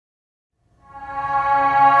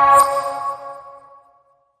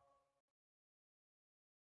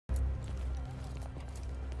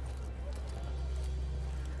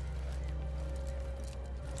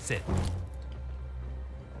it.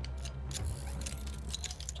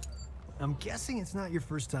 I'm guessing it's not your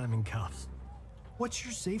first time in cuffs. What's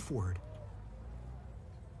your safe word?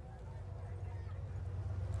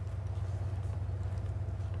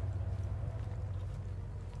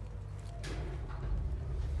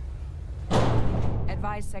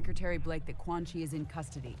 Advise Secretary Blake that Quan Chi is in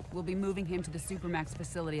custody. We'll be moving him to the Supermax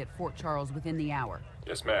facility at Fort Charles within the hour.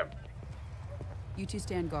 Yes, ma'am. You two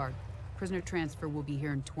stand guard. Prisoner transfer will be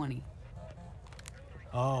here in 20.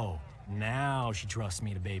 Oh, now she trusts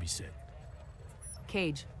me to babysit.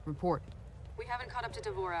 Cage, report. We haven't caught up to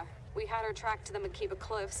Devora. We had her tracked to the Makiba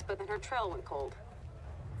Cliffs, but then her trail went cold.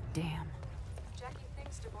 Damn. Jackie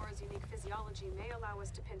thinks Devora's unique physiology may allow us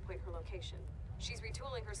to pinpoint her location. She's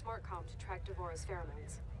retooling her smart comm to track Devora's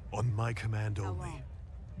pheromones. On my command How only. long?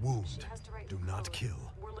 Wound. She has to write Do in not code.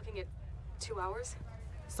 kill. We're looking at 2 hours?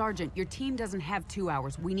 Sergeant, your team doesn't have 2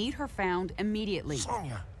 hours. We need her found immediately.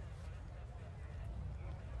 Sonya!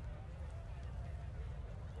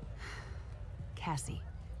 Cassie,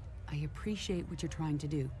 I appreciate what you're trying to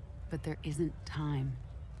do, but there isn't time.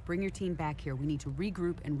 Bring your team back here. We need to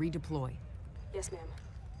regroup and redeploy. Yes, ma'am.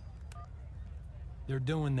 They're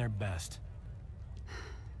doing their best.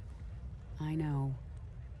 I know.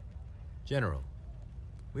 General,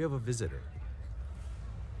 we have a visitor.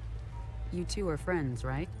 You two are friends,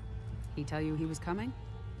 right? He tell you he was coming?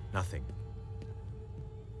 Nothing.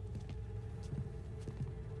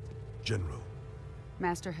 General,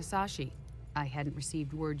 Master Hisashi, I hadn't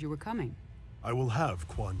received word you were coming. I will have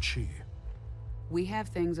Quan Chi. We have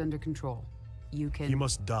things under control. You can... He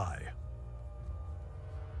must die.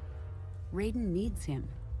 Raiden needs him.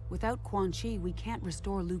 Without Quan Chi, we can't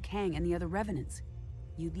restore Liu Kang and the other Revenants.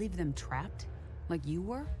 You'd leave them trapped? Like you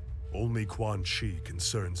were? Only Quan Chi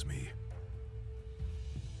concerns me.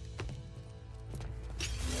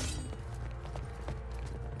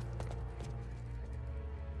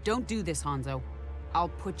 Don't do this, Hanzo. I'll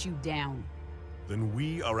put you down. Then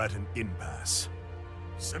we are at an impasse.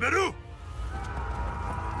 Semeru!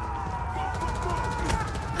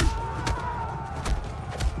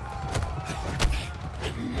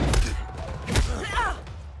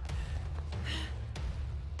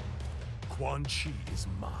 Quan Chi is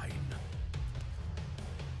mine.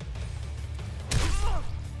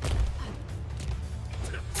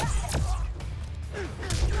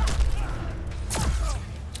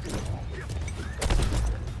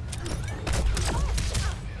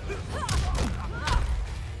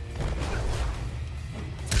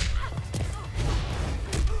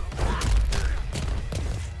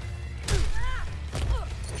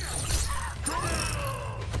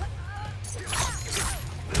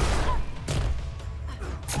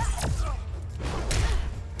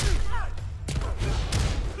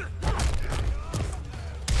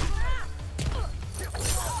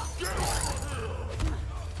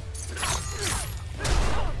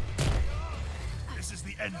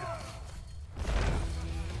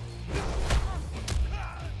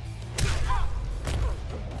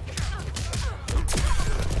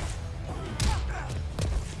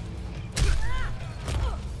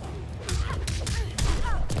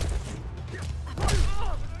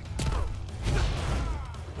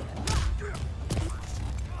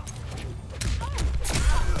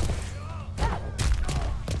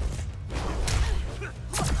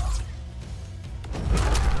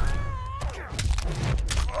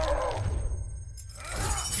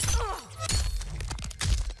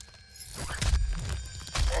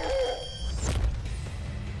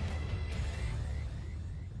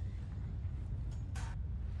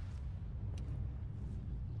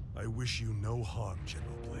 I wish you no harm,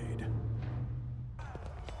 General Blade.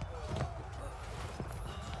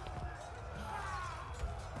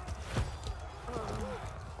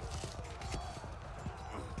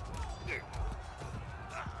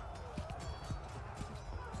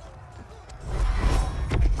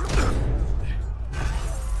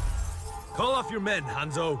 Call off your men,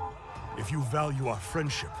 Hanzo. If you value our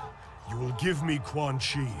friendship, you will give me Quan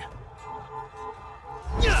Chi.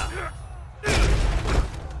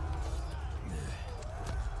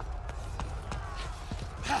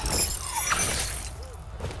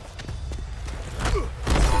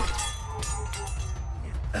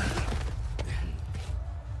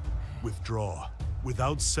 Withdraw.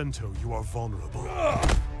 Without Sento, you are vulnerable.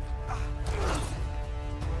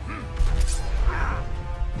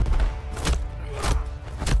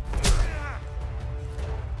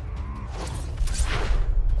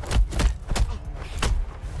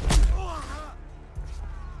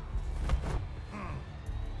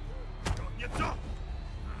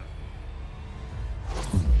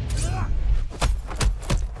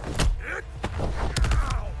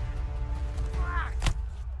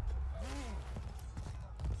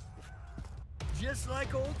 Just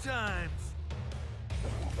like old times.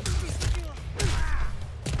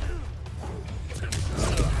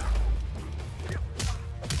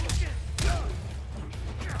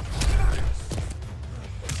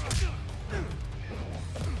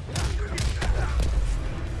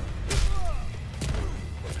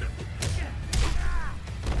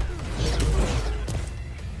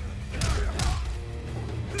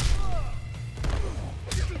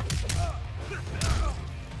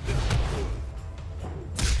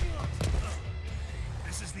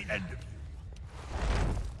 This is the end of you.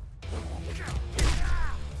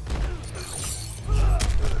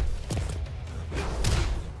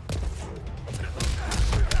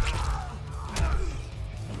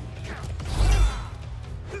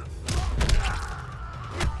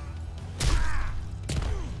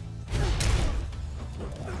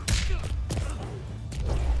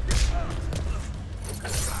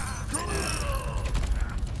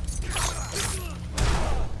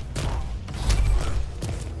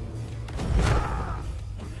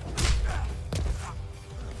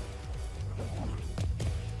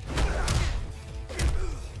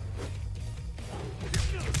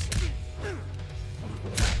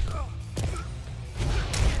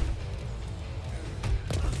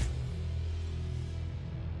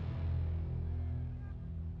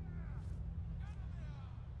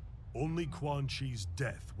 Only Quan Chi's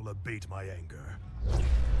death will abate my anger.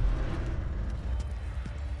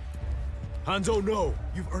 Hanzo, no!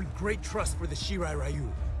 You've earned great trust for the Shirai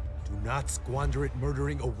Ryu. Do not squander it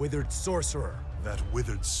murdering a withered sorcerer. That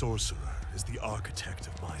withered sorcerer is the architect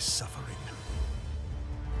of my suffering.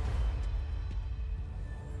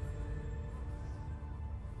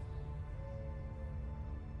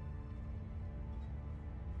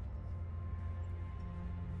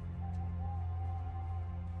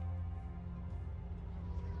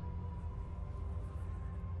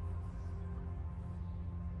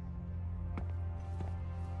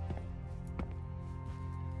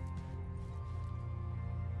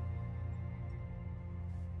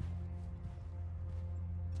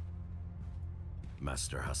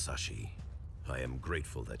 Master Hasashi, I am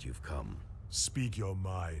grateful that you've come. Speak your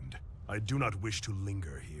mind. I do not wish to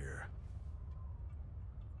linger here.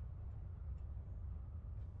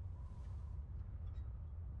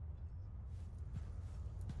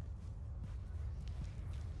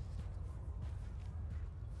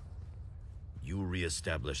 You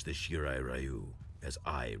re-establish the Shirai Ryu, as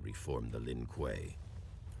I reform the Lin Kuei.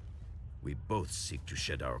 We both seek to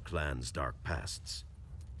shed our clan's dark pasts,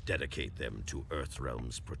 dedicate them to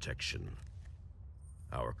Earthrealm's protection.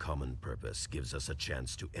 Our common purpose gives us a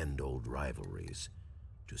chance to end old rivalries,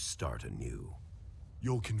 to start anew.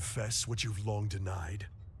 You'll confess what you've long denied?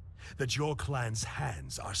 That your clan's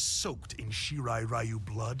hands are soaked in Shirai Ryu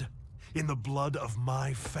blood? In the blood of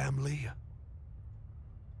my family?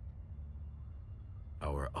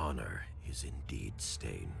 Our honor is indeed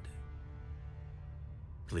stained.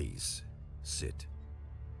 Please, sit.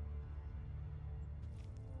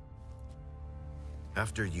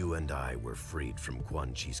 After you and I were freed from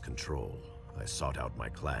Quan Chi's control, I sought out my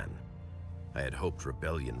clan. I had hoped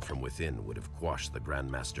rebellion from within would have quashed the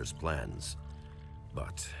Grandmaster's plans.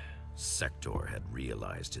 But Sector had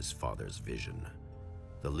realized his father's vision.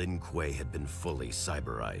 The Lin Kuei had been fully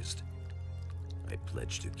cyberized. I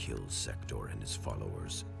pledged to kill Sector and his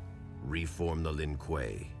followers, reform the Lin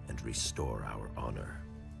Kuei, and restore our honor.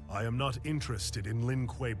 I am not interested in Lin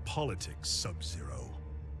Kuei politics, Sub-Zero.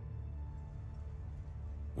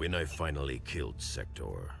 When I finally killed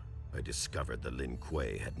Sector, I discovered the Lin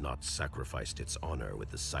Kuei had not sacrificed its honor with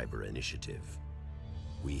the Cyber Initiative.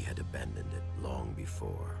 We had abandoned it long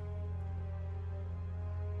before.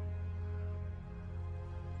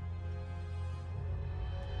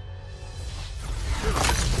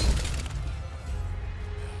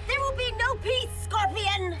 There will be no peace,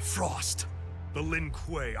 Scorpion! Frost! The Lin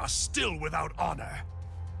Kuei are still without honor!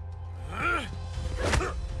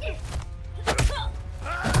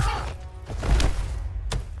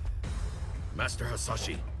 Master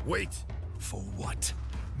Hasashi, wait! For what?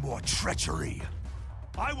 More treachery?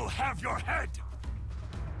 I will have your head!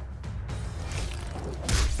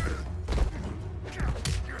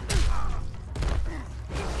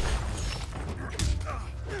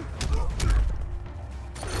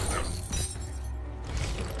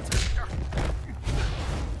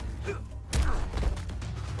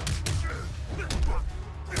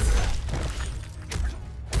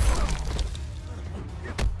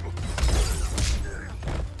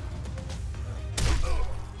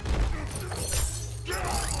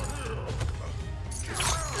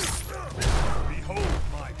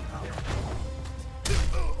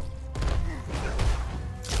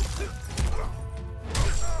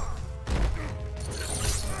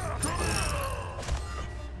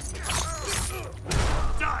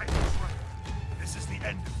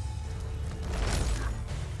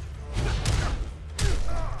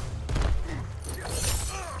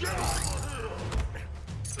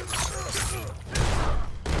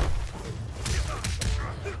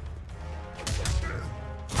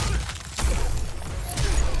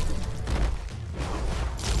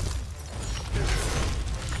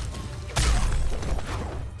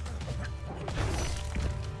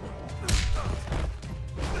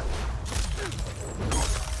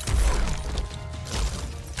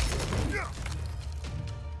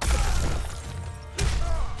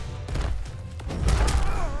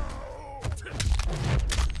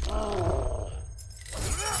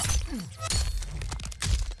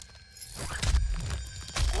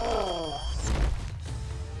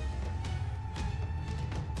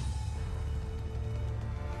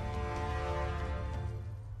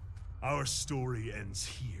 Our story ends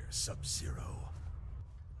here, Sub-Zero.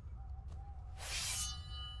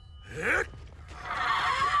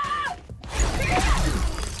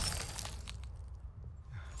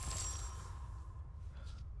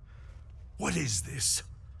 What is this?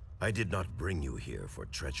 I did not bring you here for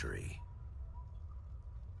treachery.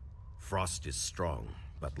 Frost is strong,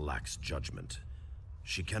 but lacks judgment.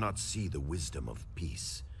 She cannot see the wisdom of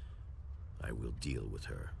peace. I will deal with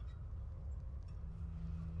her.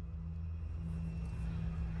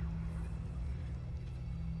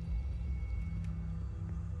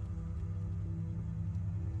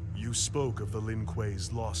 You spoke of the Lin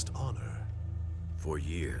Kuei's lost honor. For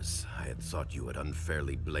years, I had thought you had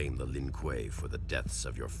unfairly blamed the Lin Kuei for the deaths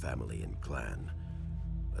of your family and clan.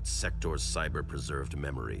 But Sector's cyber-preserved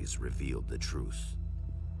memories revealed the truth.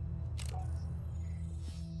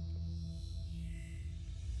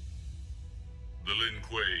 The Lin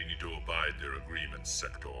Kuei need to abide their agreements,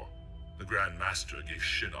 Sector. The Grand Master gave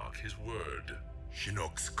Shinnok his word.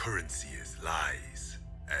 Shinnok's currency is lies,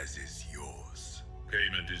 as is yours.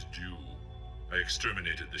 Payment is due. I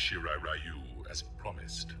exterminated the Shirai Ryu as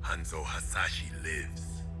promised. Hanzo Hasashi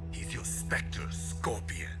lives. He's your Spectre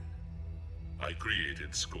Scorpion. I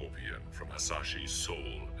created Scorpion from Hasashi's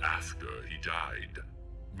soul after he died.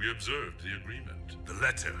 We observed the agreement. The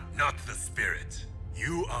letter, not the spirit.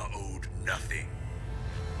 You are owed nothing.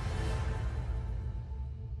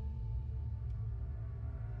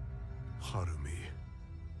 Harumi.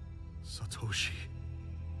 Satoshi.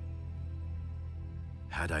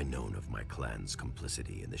 Had I known of my clan's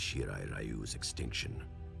complicity in the Shirai Ryu's extinction,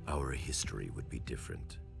 our history would be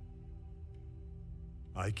different.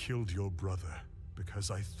 I killed your brother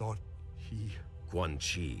because I thought he... Quan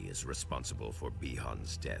Chi is responsible for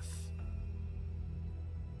Bihan's death.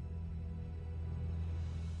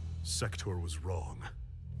 Sector was wrong.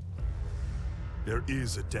 There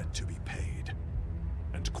is a debt to be paid,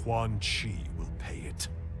 and Quan Chi will pay it.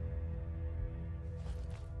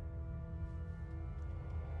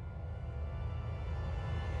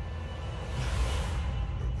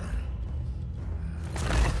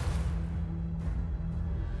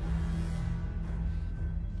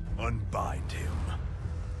 Unbind him.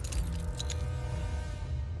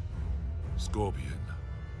 Scorpion,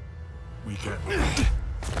 we can...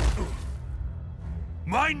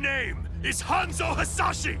 My name is Hanzo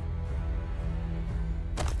Hasashi!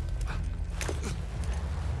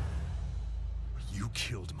 You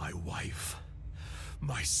killed my wife,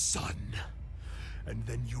 my son, and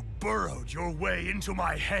then you burrowed your way into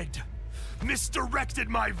my head, misdirected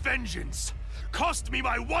my vengeance, cost me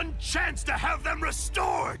my one chance to have them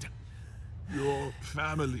restored! Your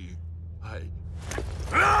family,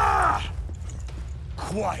 Ah!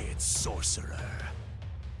 Quiet, sorcerer.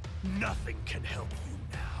 Nothing can help you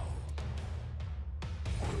now.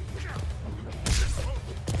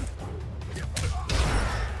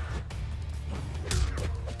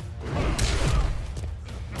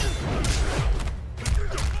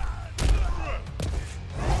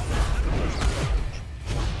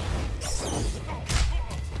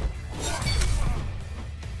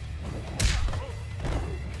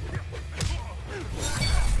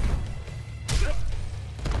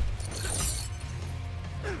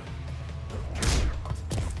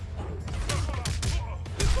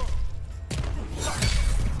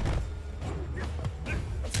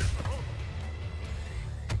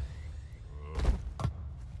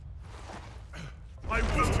 I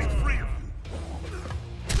will be free of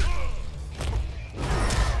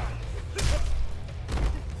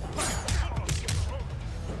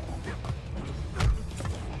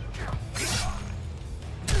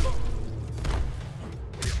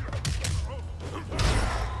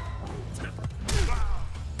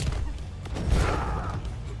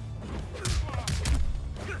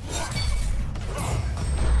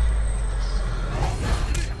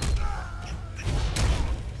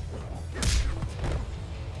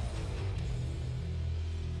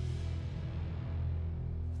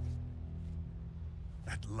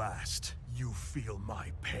At last, you feel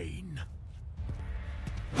my pain.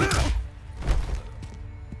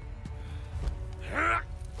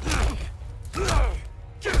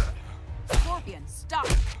 Scorpion, stop!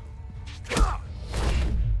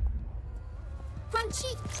 Quan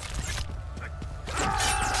Chi!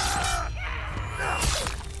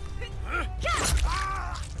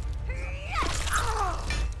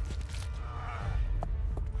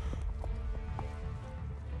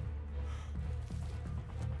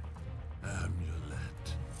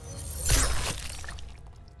 amulet.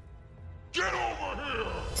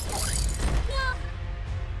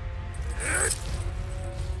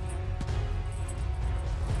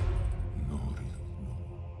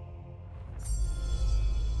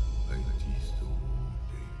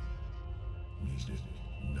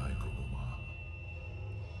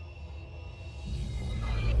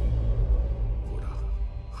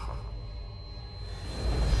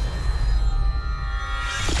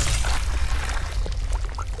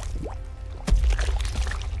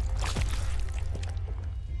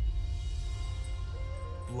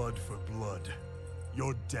 Blood for blood.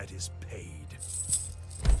 Your debt is paid.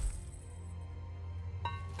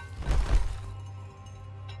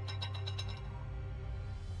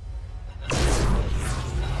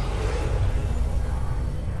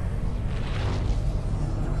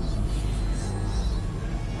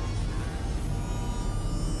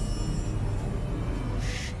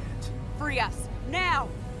 Free us, now!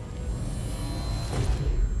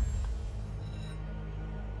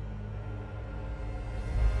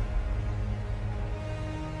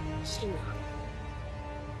 Shinnok.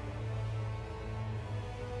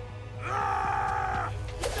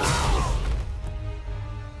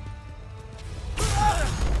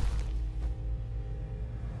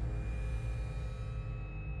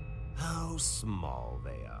 How small they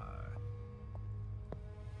are.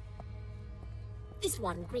 This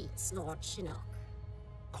one greets Lord Shinnok.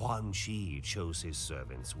 Quan Chi chose his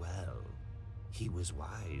servants well. He was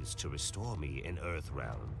wise to restore me in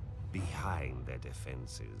Earthrealm, behind their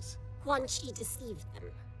defenses. Quan Chi deceived them,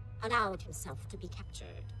 allowed himself to be captured.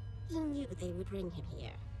 He knew they would bring him here.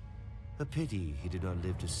 A pity he did not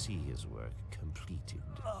live to see his work completed.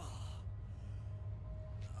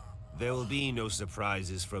 There will be no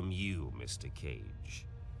surprises from you, Mr. Cage.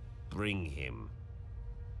 Bring him.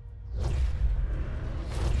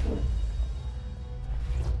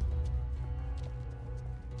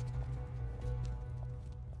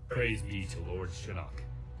 Praise be to Lord Shinnok.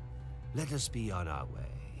 Let us be on our way.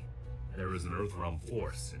 There is an Earthrealm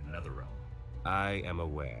force in NetherRealm. I am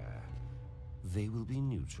aware. They will be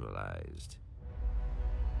neutralized.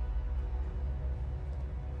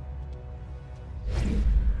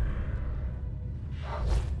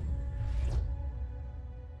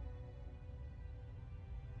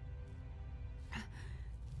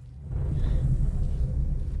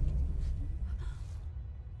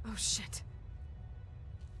 Oh, shit.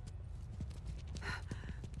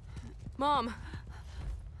 Mom!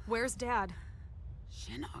 Where's Dad?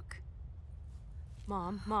 Shinnok.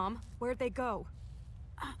 Mom, where'd they go?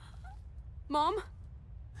 Mom?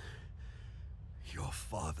 Your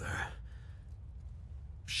father...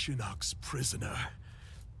 Shinnok's prisoner...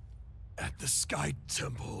 at the Sky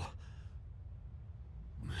Temple...